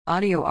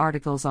Audio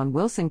articles on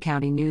Wilson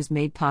County News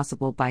made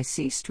possible by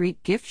C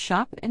Street Gift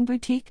Shop and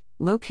Boutique,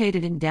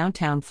 located in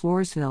downtown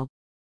Floresville.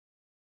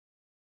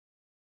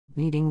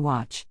 Meeting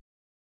Watch.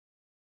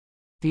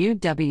 View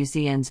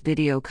WCN's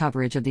video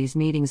coverage of these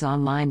meetings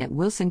online at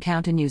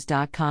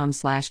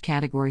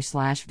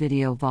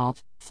wilsoncountynews.com/category/video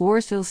vault.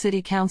 Floresville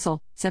City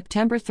Council,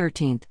 September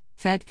 13th,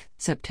 Fed,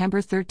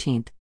 September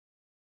 13th.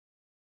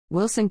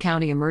 Wilson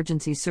County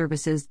Emergency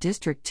Services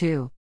District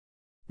 2.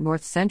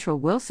 North Central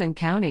Wilson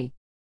County.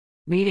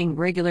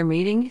 Regular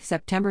meeting,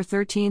 September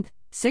 13th,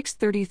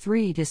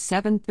 6:33 to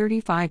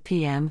 7:35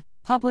 p.m.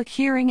 Public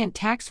hearing and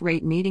tax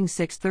rate meeting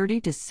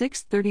 6:30 to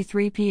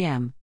 6:33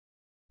 p.m.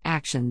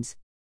 Actions.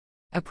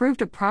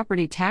 Approved a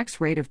property tax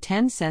rate of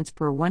 10 cents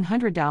per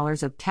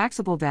 $100 of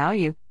taxable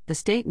value, the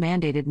state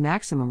mandated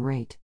maximum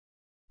rate.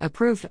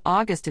 Approved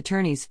August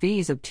attorney's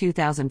fees of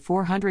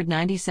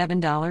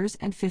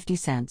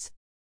 $2,497.50.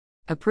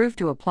 Approved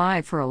to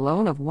apply for a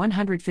loan of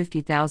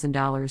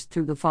 $150,000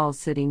 through the Falls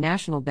City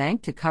National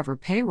Bank to cover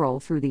payroll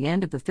through the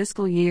end of the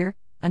fiscal year,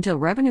 until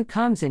revenue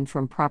comes in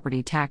from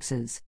property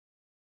taxes.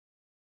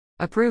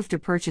 Approved to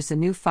purchase a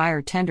new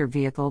fire tender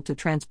vehicle to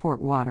transport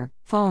water,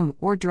 foam,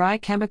 or dry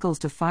chemicals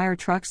to fire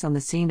trucks on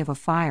the scene of a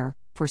fire,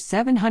 for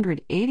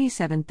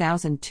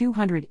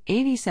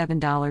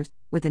 $787,287,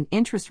 with an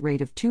interest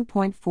rate of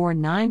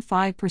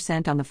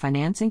 2.495% on the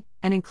financing,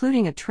 and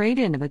including a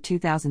trade-in of a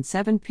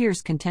 2007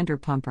 Pierce Contender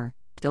pumper.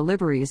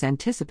 Delivery is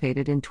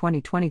anticipated in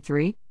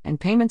 2023, and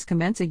payments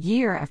commence a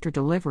year after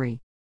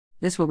delivery.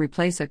 This will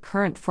replace a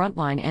current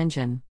frontline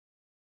engine.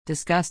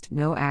 Discussed,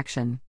 no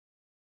action.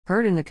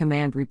 Heard in the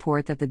command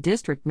report that the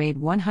district made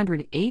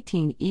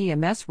 118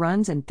 EMS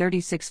runs and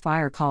 36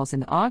 fire calls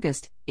in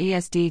August.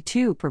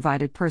 ESD2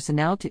 provided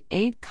personnel to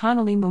aid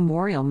Connolly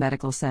Memorial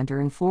Medical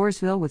Center in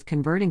Floresville with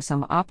converting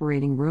some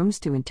operating rooms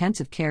to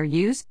intensive care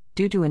use,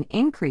 due to an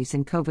increase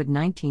in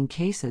COVID-19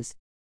 cases.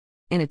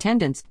 In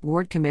attendance,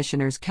 Ward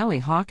Commissioners Kelly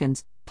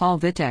Hawkins, Paul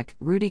Vitek,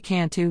 Rudy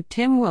Cantu,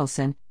 Tim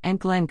Wilson, and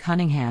Glenn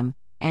Cunningham,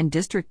 and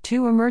District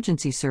 2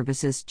 Emergency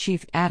Services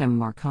Chief Adam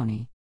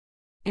Marconi.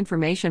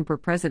 Information per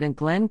President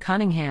Glenn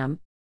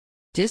Cunningham.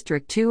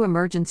 District 2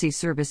 Emergency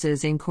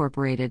Services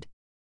Incorporated.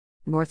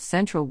 North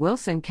Central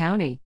Wilson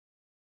County.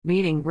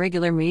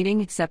 Regular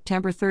meeting,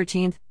 September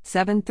 13th,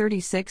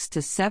 7:36 to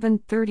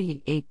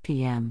 7:38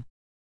 p.m.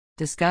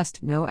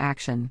 Discussed, no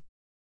action.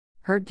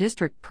 Heard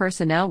district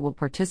personnel will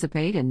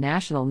participate in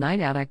National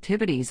Night Out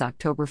activities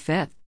October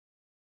 5th.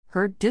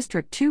 Heard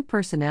District 2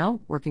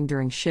 personnel, working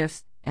during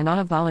shifts and on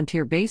a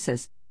volunteer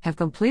basis, have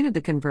completed the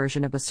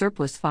conversion of a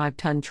surplus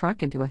 5-ton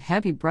truck into a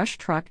heavy brush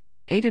truck,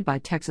 aided by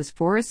Texas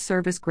Forest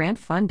Service grant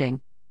funding.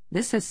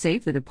 This has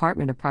saved the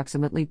department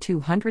approximately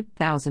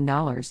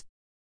 $200,000.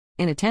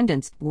 In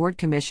attendance, Ward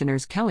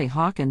Commissioners Kelly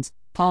Hawkins,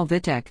 Paul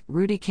Vitek,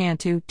 Rudy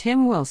Cantu,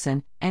 Tim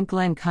Wilson, and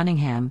Glenn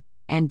Cunningham,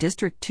 and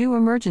District 2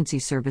 Emergency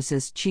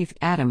Services Chief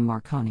Adam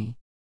Marconi.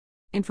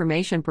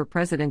 Information per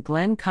President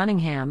Glenn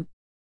Cunningham.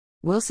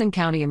 Wilson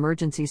County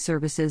Emergency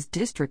Services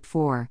District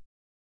 4.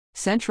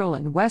 Central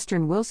and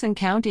Western Wilson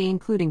County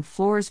including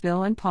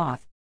Floresville and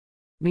Poth.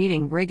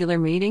 Regular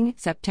meeting,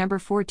 September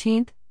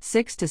 14th,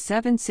 6 to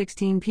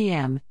 7:16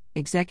 p.m.,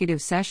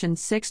 Executive Session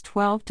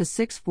 6:12 to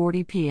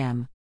 6:40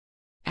 p.m.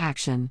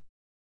 Action.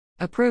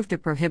 Approved to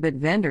prohibit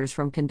vendors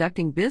from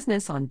conducting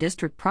business on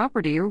district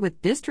property or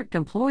with district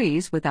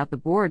employees without the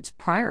board's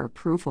prior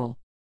approval.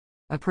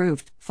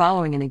 Approved,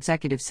 following an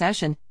executive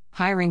session,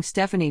 hiring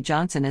Stephanie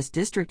Johnson as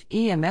District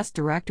EMS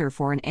Director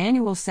for an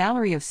annual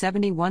salary of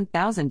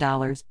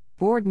 $71,000.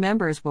 Board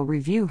members will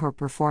review her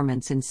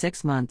performance in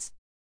 6 months.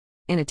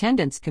 In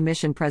attendance,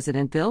 Commission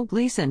President Bill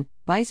Gleason,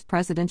 Vice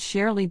President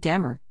Shirley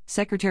Demmer,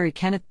 Secretary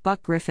Kenneth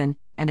Buck Griffin,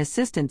 and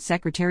Assistant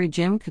Secretary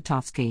Jim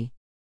Kotowski.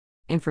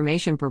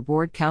 Information per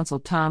Board Counsel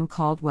Tom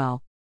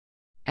Caldwell.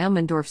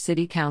 Elmendorf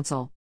City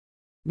Council.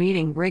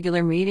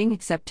 Regular meeting,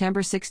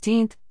 September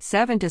 16th,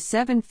 7 to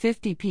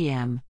 7:50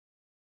 p.m.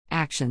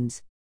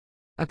 Actions.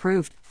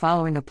 Approved,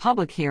 following a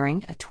public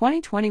hearing, a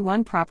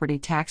 2021 property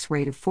tax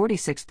rate of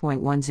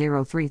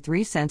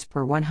 46.1033 cents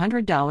per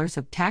 $100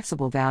 of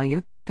taxable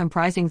value,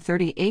 comprising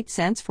 38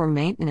 cents for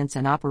maintenance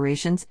and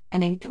operations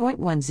and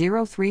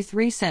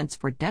 8.1033 cents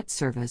for debt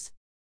service.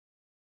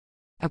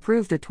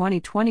 Approved a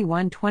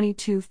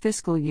 2021-22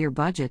 fiscal year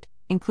budget,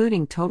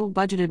 including total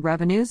budgeted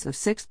revenues of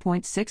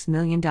 $6.6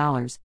 million.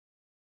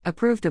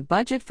 Approved a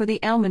budget for the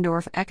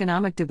Elmendorf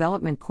Economic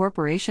Development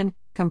Corporation,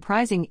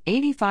 comprising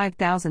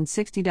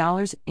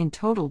 $85,060 in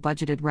total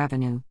budgeted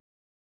revenue.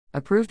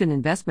 Approved an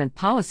investment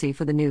policy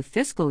for the new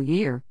fiscal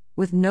year,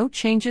 with no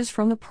changes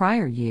from the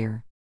prior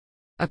year.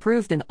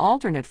 Approved an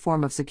alternate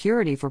form of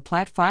security for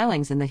plat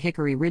filings in the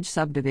Hickory Ridge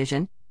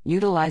subdivision,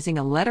 utilizing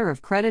a letter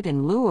of credit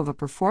in lieu of a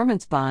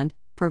performance bond,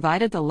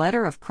 provided the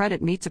letter of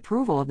credit meets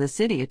approval of the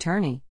city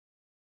attorney.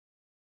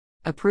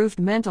 Approved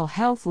mental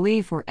health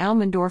leave for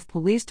Elmendorf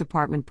Police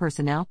Department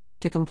personnel,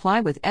 to comply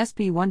with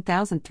SB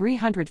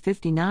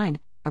 1359,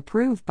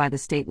 approved by the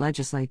state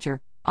legislature.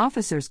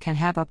 Officers can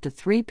have up to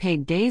 3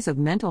 paid days of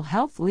mental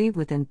health leave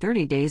within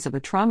 30 days of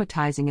a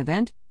traumatizing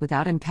event,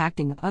 without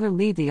impacting other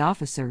leave the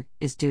officer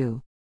is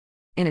due.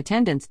 In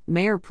attendance,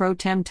 Mayor Pro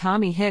Tem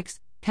Tommy Hicks,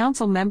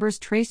 Council members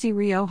Tracy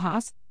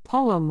Riojas,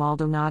 Paulo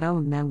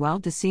Maldonado, Manuel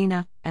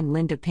Decina, and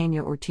Linda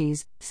Peña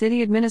Ortiz,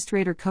 City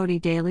Administrator Cody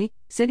Daly,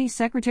 City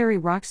Secretary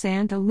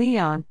Roxanne de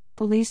Leon,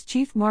 Police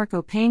Chief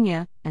Marco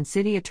Peña, and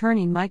City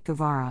Attorney Mike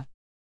Guevara.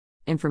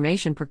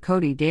 Information per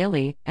Cody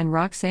Daly and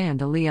Roxanne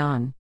de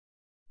Leon.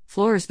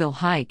 Floresville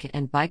Hike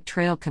and Bike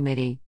Trail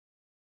Committee.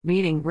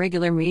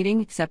 Regular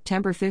meeting,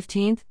 September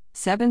 15,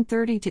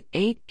 7:30 to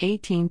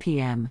 8:18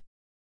 p.m.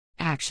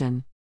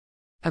 Action.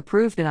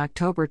 Approved in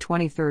October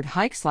 23rd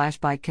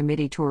Hike/Bike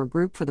Committee Tour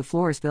Group for the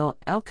Floresville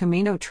El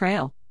Camino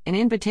Trail. An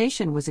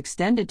invitation was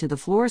extended to the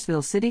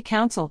Floresville City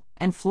Council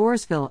and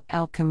Floresville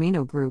El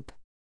Camino Group.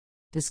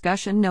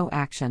 Discussion, no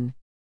action.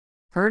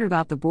 Heard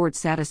about the board's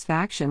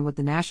satisfaction with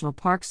the National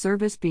Park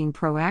Service being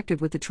proactive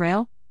with the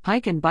trail?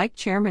 Hike and Bike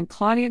Chairman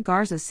Claudia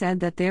Garza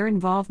said that their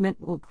involvement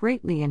will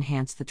greatly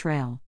enhance the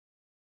trail.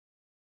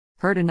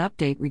 Heard an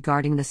update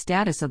regarding the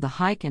status of the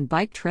Hike and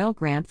Bike Trail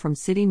grant from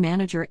City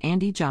Manager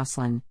Andy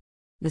Jocelyn.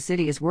 The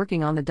city is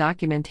working on the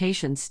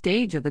documentation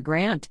stage of the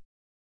grant.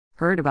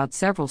 Heard about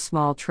several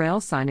small trail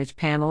signage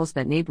panels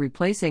that need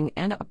replacing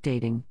and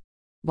updating.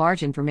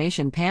 Large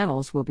information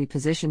panels will be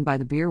positioned by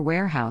the Beer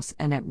Warehouse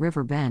and at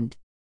River Bend.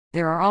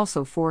 There are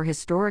also 4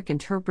 historic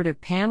interpretive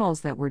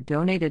panels that were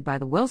donated by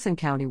the Wilson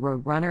County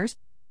Road Runners,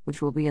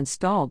 which will be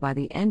installed by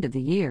the end of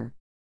the year.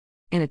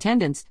 In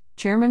attendance,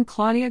 Chairman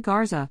Claudia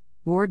Garza,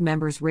 Board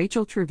members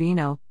Rachel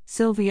Trevino,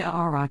 Sylvia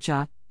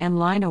Aracha, and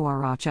Lino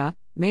Aracha,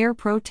 Mayor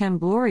Pro Tem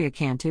Gloria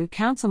Cantu,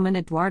 Councilman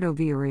Eduardo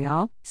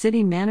Villarreal,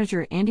 City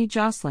Manager Andy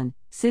Jocelyn,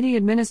 City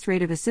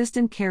Administrative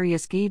Assistant Carrie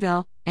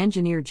Esquivel,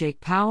 Engineer Jake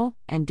Powell,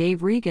 and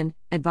Dave Regan,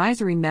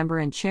 Advisory Member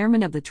and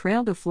Chairman of the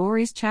Trail de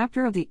Flores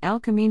Chapter of the El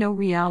Camino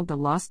Real de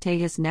los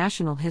Tejas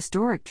National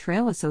Historic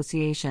Trail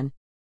Association.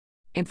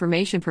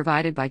 Information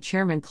provided by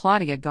Chairman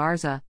Claudia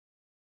Garza.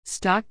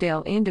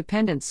 Stockdale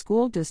Independent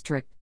School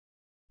District.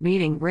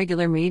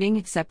 Regular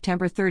meeting,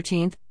 September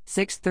 13,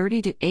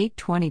 6:30 to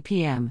 8:20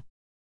 p.m.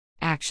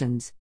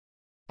 Actions.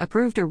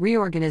 Approved a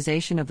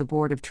reorganization of the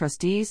Board of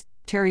Trustees.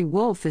 Terry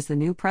Wolf is the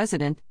new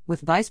president,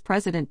 with Vice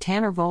President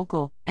Tanner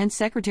Volkel and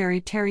Secretary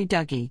Terry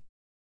Dougie.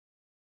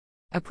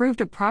 Approved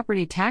a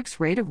property tax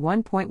rate of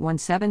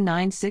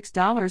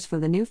 $1.1796 for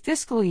the new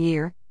fiscal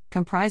year,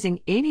 comprising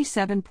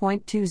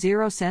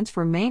 87.20 cents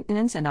for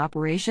maintenance and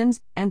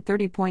operations and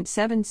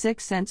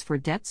 30.76 cents for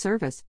debt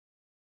service.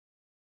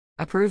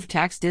 Approved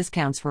tax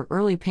discounts for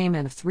early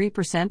payment of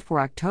 3% for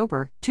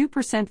October,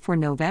 2% for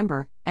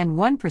November, and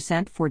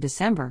 1% for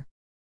December.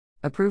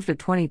 Approved a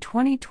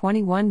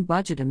 2020-21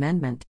 budget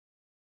amendment.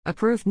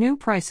 Approved new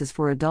prices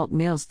for adult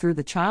meals through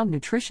the Child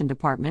Nutrition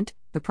Department.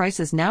 The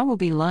prices now will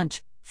be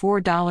lunch,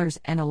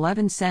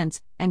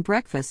 $4.11, and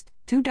breakfast,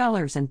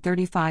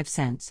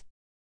 $2.35.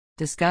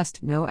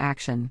 Discussed, no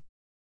action.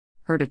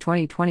 Heard a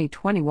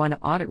 2020-21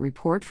 audit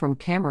report from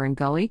Cameron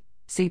Gully,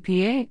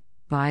 CPA,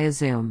 via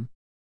Zoom.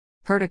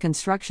 Heard a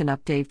construction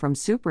update from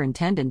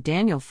Superintendent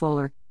Daniel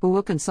Fuller, who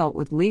will consult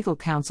with legal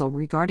counsel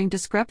regarding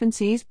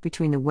discrepancies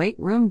between the weight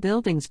room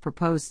building's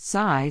proposed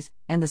size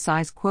and the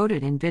size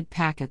quoted in bid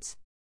packets.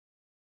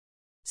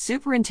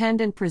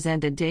 Superintendent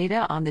presented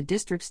data on the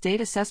district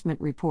state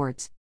assessment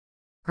reports.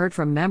 Heard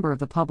from member of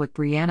the public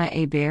Brianna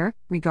A. Bear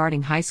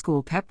regarding high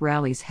school pep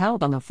rallies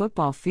held on the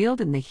football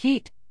field in the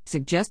heat,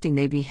 suggesting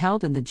they be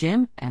held in the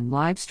gym and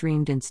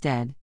live-streamed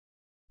instead.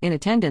 In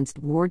attendance,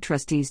 Ward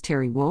Trustees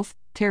Terry Wolf,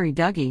 Terry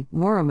Dougie,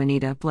 Maura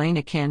Manita, Blaine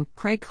Akin,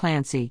 Craig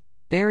Clancy,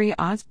 Barry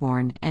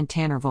Osborne, and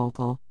Tanner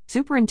Volkel,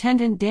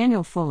 Superintendent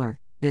Daniel Fuller,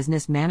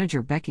 Business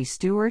Manager Becky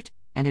Stewart,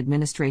 and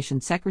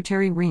Administration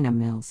Secretary Rena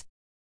Mills.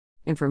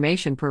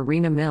 Information per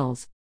Rena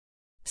Mills.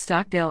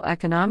 Stockdale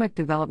Economic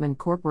Development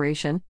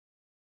Corporation.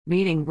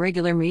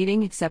 Regular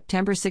meeting,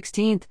 September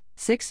 16,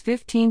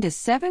 6:15 to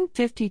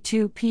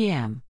 7:52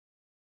 p.m.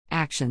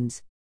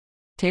 Actions.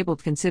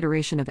 Tabled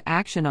consideration of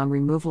action on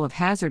removal of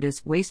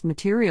hazardous waste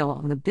material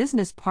on the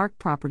business park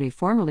property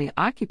formerly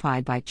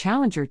occupied by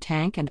Challenger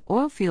Tank and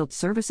Oilfield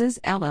Services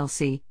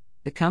LLC.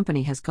 The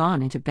company has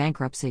gone into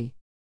bankruptcy.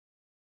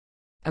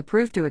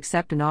 Approved to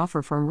accept an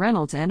offer from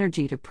Reynolds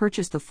Energy to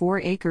purchase the 4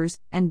 acres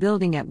and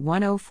building at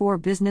 104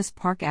 Business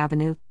Park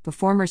Avenue, the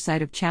former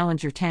site of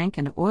Challenger Tank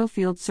and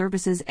Oilfield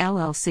Services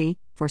LLC,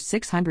 for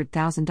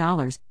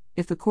 $600,000,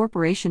 if the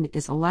corporation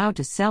is allowed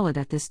to sell it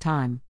at this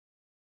time.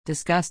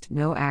 Discussed,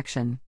 no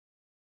action.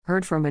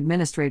 Heard from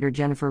Administrator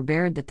Jennifer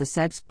Baird that the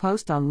said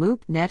post on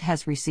LoopNet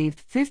has received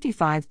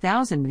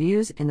 55,000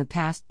 views in the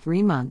past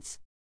 3 months.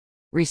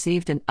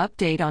 Received an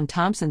update on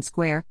Thompson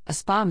Square. A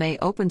spa may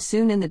open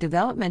soon in the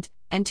development,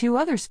 and 2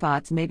 other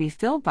spots may be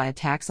filled by a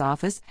tax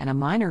office and a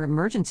minor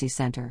emergency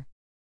center.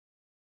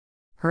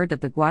 Heard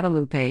that the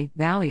Guadalupe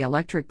Valley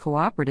Electric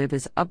Cooperative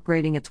is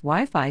upgrading its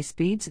Wi-Fi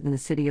speeds in the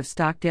city of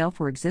Stockdale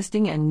for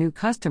existing and new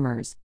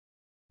customers.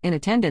 In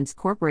attendance,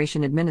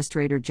 Corporation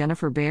Administrator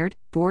Jennifer Baird,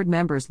 Board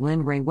members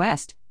Lynn Ray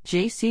West,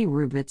 J.C.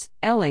 Rubitz,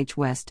 L.H.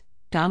 West,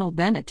 Donald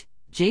Bennett,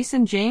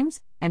 Jason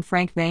James, and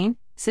Frank Vane,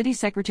 City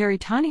Secretary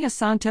Tania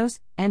Santos,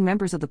 and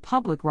members of the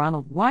public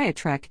Ronald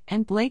Wyatrek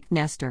and Blake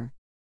Nestor.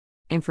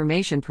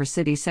 Information per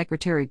City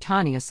Secretary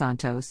Tania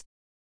Santos.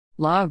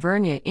 La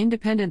Vernia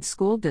Independent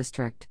School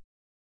District.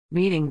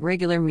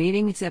 Regular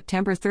meeting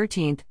September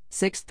 13,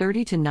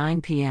 6:30 to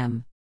 9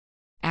 p.m.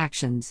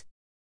 Actions.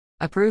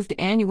 Approved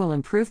annual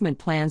improvement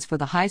plans for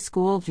the high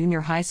school,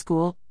 junior high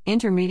school,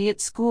 intermediate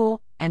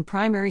school, and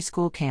primary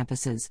school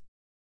campuses.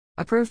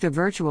 Approved a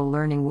virtual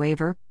learning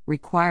waiver,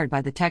 required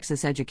by the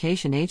Texas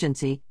Education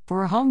Agency,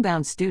 for a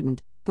homebound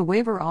student. The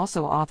waiver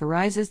also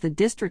authorizes the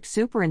district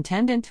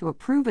superintendent to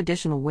approve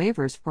additional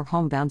waivers for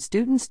homebound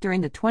students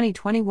during the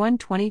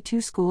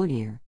 2021-22 school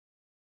year.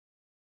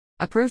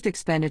 Approved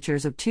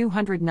expenditures of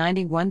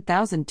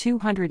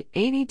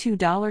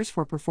 $291,282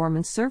 for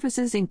Performance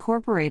Services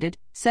Incorporated,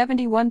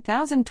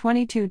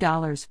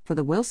 $71,022 for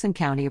the Wilson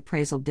County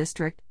Appraisal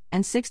District,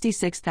 and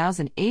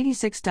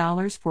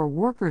 $66,086 for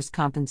Workers'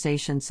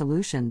 Compensation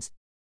Solutions.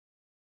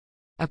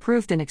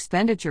 Approved an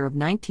expenditure of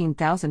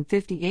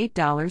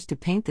 $19,058 to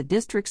paint the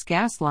district's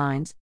gas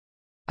lines.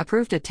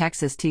 Approved a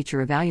Texas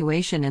Teacher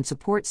Evaluation and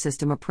Support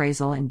System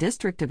Appraisal and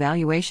District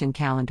Evaluation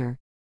Calendar.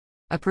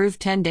 Approved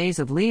 10 days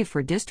of leave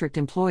for district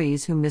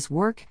employees who miss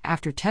work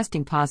after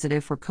testing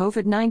positive for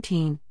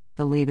COVID-19.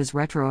 The leave is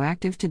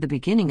retroactive to the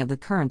beginning of the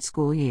current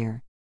school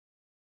year.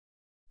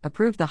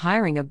 Approved the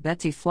hiring of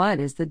Betsy Flood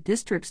as the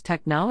district's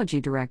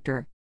technology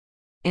director.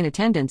 In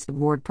attendance,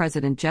 Board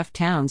President Jeff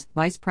Towns,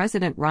 Vice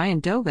President Ryan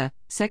Doga,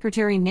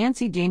 Secretary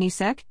Nancy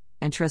Janisek,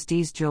 and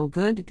Trustees Joel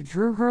Good,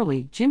 Drew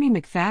Hurley, Jimmy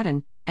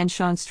McFadden, and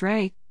Sean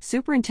Stray,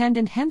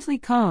 Superintendent Hensley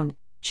Cohn,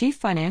 Chief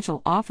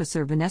Financial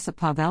Officer Vanessa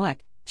Pavelek,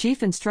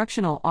 Chief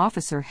Instructional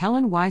Officer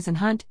Helen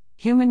Weisenhunt,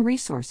 Human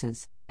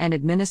Resources and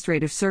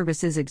Administrative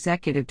Services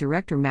Executive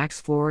Director Max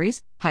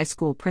Flores, High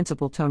School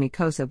Principal Tony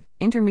Kosub,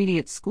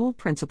 Intermediate School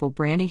Principal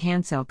Brandy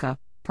Hanselka,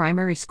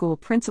 Primary School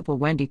Principal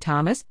Wendy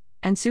Thomas,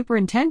 and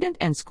Superintendent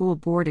and School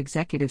Board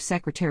Executive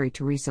Secretary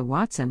Teresa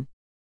Watson.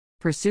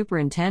 Per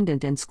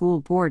Superintendent and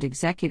School Board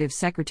Executive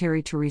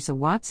Secretary Teresa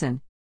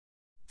Watson.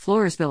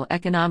 Floresville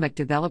Economic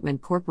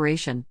Development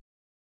Corporation.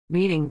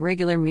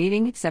 Regular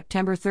meeting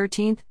September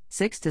 13,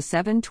 6 to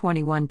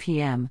 7:21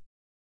 p.m.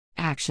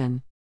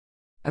 Action.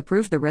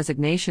 Approve the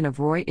resignation of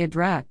Roy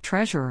Idra,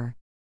 Treasurer.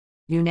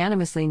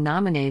 Unanimously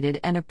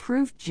nominated and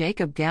approved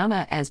Jacob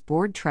Gauna as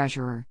Board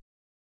Treasurer.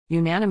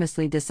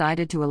 Unanimously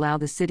decided to allow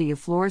the City of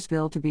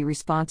Floresville to be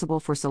responsible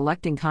for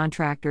selecting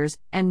contractors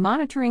and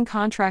monitoring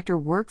contractor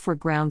work for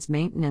grounds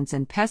maintenance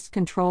and pest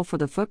control for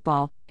the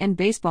football and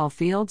baseball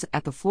fields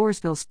at the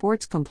Floresville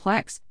Sports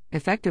Complex,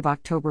 effective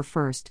October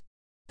 1st.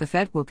 The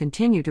Fed will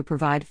continue to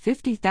provide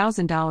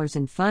 $50,000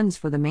 in funds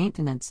for the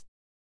maintenance.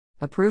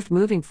 Approved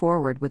moving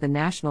forward with a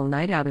National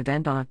Night Out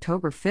event on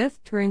October 5th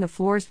during the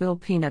Floresville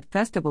Peanut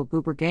Festival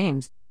Goober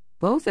Games.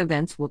 Both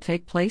events will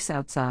take place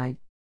outside.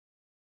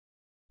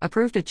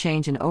 Approved a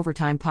change in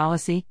overtime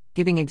policy,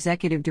 giving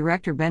Executive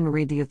Director Ben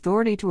Reed the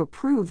authority to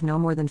approve no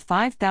more than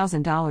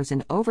 $5,000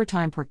 in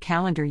overtime per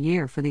calendar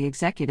year for the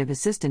executive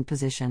assistant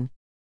position.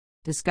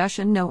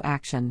 Discussion, no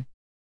action.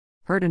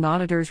 Heard an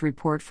auditor's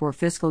report for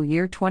fiscal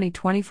year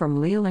 2020 from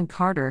Leland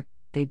Carter.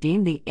 They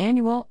deemed the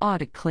annual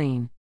audit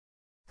clean.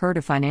 Heard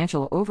a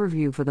financial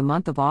overview for the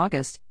month of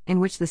August,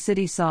 in which the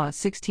city saw a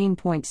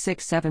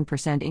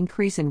 16.67%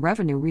 increase in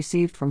revenue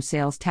received from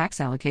sales tax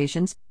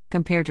allocations,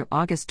 compared to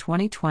August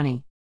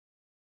 2020.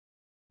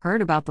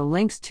 Heard about the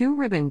Lynx 2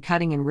 ribbon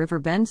cutting in River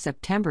Bend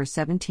September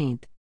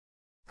 17th.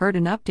 Heard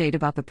an update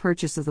about the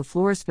purchase of the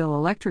Floresville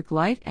Electric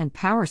Light and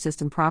Power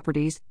System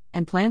properties,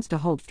 and plans to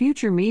hold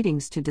future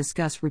meetings to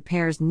discuss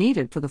repairs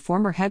needed for the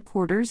former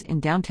headquarters in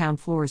downtown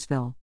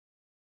Floresville.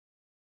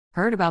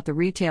 Heard about the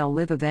Retail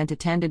Live event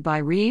attended by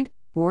Reed,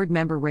 Board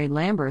Member Ray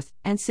Lamberth,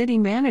 and City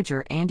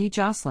Manager Andy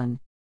Jocelyn.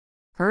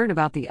 Heard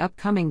about the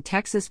upcoming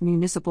Texas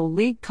Municipal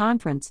League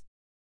Conference.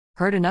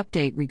 Heard an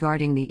update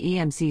regarding the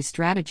EMC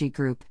Strategy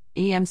Group.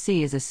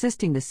 EMC is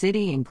assisting the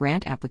city in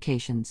grant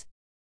applications.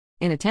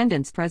 In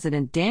attendance,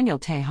 President Daniel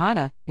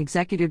Tejada,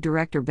 Executive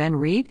Director Ben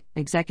Reed,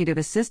 Executive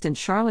Assistant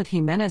Charlotte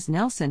Jimenez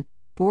Nelson,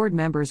 Board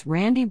Members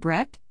Randy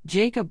Brett,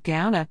 Jacob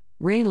Gauna,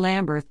 Ray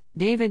Lamberth,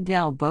 David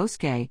Del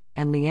Bosque,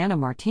 and Leanna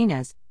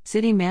Martinez,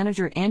 City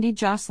Manager Andy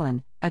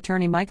Jocelyn,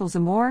 Attorney Michael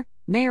Zamore,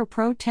 Mayor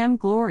Pro Tem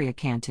Gloria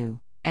Cantu,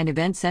 and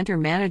Event Center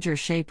Manager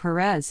Shea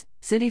Perez,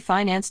 City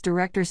Finance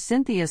Director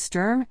Cynthia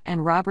Sturm,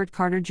 and Robert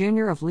Carter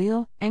Jr. of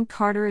Leal and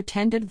Carter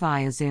attended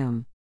via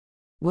Zoom.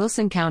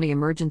 Wilson County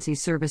Emergency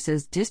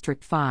Services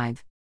District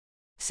 5.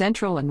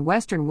 Central and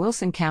Western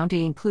Wilson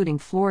County including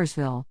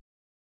Floresville.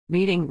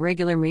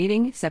 Regular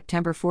meeting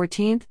September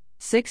 14th,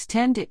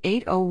 6:10 to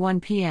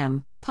 8:01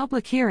 p.m.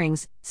 Public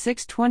hearings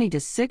 6:20 to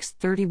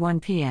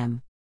 6:31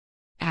 p.m.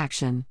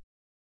 Action.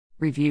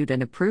 Reviewed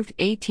and approved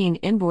 18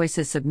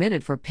 invoices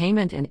submitted for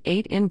payment and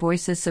 8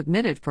 invoices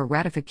submitted for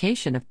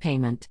ratification of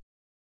payment.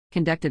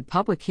 Conducted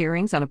public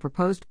hearings on a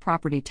proposed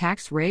property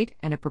tax rate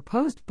and a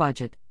proposed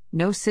budget.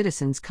 No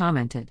citizens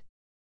commented.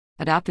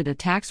 Adopted a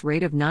tax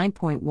rate of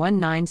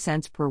 9.19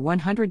 cents per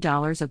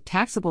 $100 of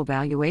taxable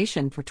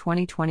valuation for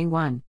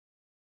 2021.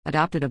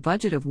 Adopted a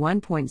budget of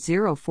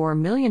 $1.04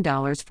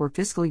 million for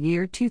fiscal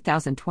year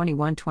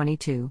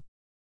 2021-22.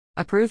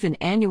 Approved an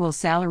annual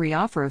salary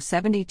offer of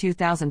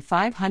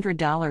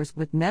 $72,500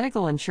 with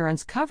medical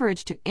insurance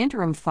coverage to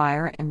interim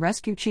fire and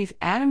rescue chief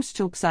Adam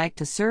Stulczyk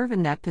to serve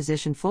in that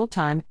position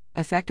full-time,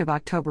 effective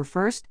October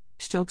 1.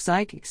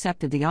 Stulczyk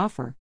accepted the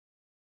offer.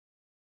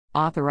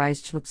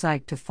 Authorized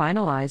Stulczyk to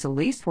finalize a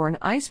lease for an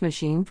ice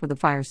machine for the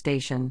fire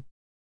station.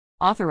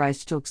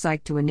 Authorized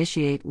Stulczyk to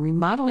initiate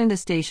remodeling the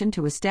station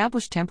to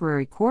establish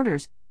temporary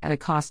quarters at a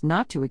cost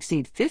not to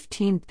exceed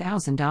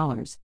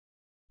 $15,000.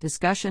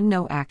 Discussion,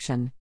 no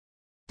action.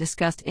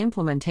 Discussed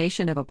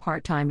implementation of a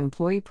part-time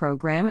employee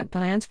program and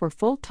plans for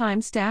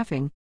full-time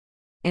staffing.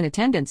 In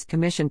attendance,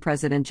 Commission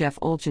President Jeff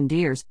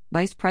Olchendiers,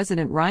 Vice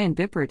President Ryan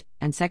Bippert,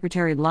 and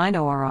Secretary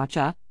Lino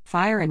Aracha,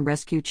 Fire and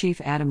Rescue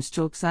Chief Adam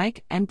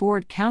Stulczyk, and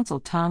Board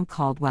Counsel Tom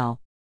Caldwell.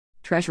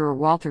 Treasurer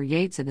Walter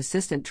Yates and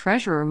Assistant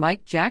Treasurer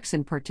Mike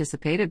Jackson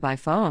participated by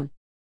phone.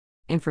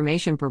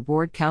 Information per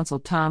Board Counsel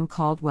Tom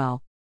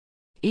Caldwell.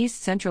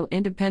 East Central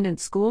Independent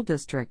School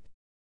District.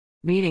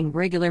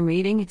 Regular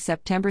meeting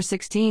September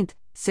 16,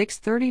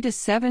 6:30 to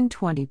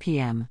 7:20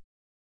 p.m.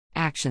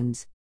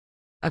 Actions.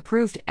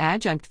 Approved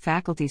adjunct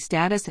faculty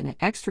status and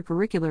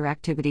extracurricular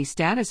activity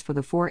status for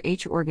the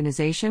 4-H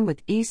organization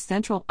with East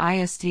Central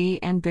ISD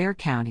and Bexar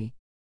County.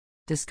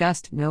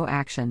 Discussed, no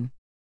action.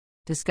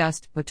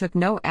 Discussed but took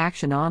no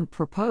action on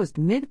proposed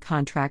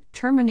mid-contract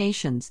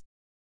terminations.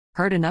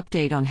 Heard an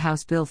update on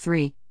House Bill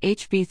 3,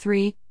 HB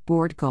 3,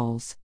 board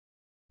goals.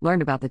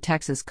 Learned about the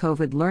Texas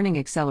COVID Learning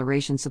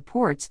Acceleration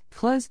Supports,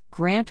 CLAS,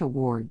 grant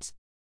awards.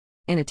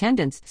 In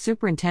attendance,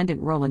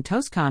 Superintendent Roland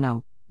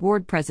Toscano,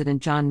 Board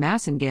President John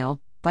Massengale,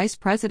 Vice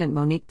President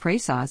Monique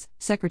Presas,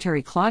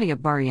 Secretary Claudia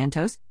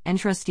Barrientos, and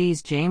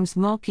Trustees James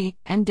Mulkey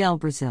and Del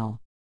Brazil.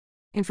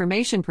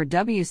 Information per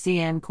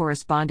WCN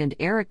correspondent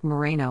Eric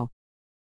Moreno.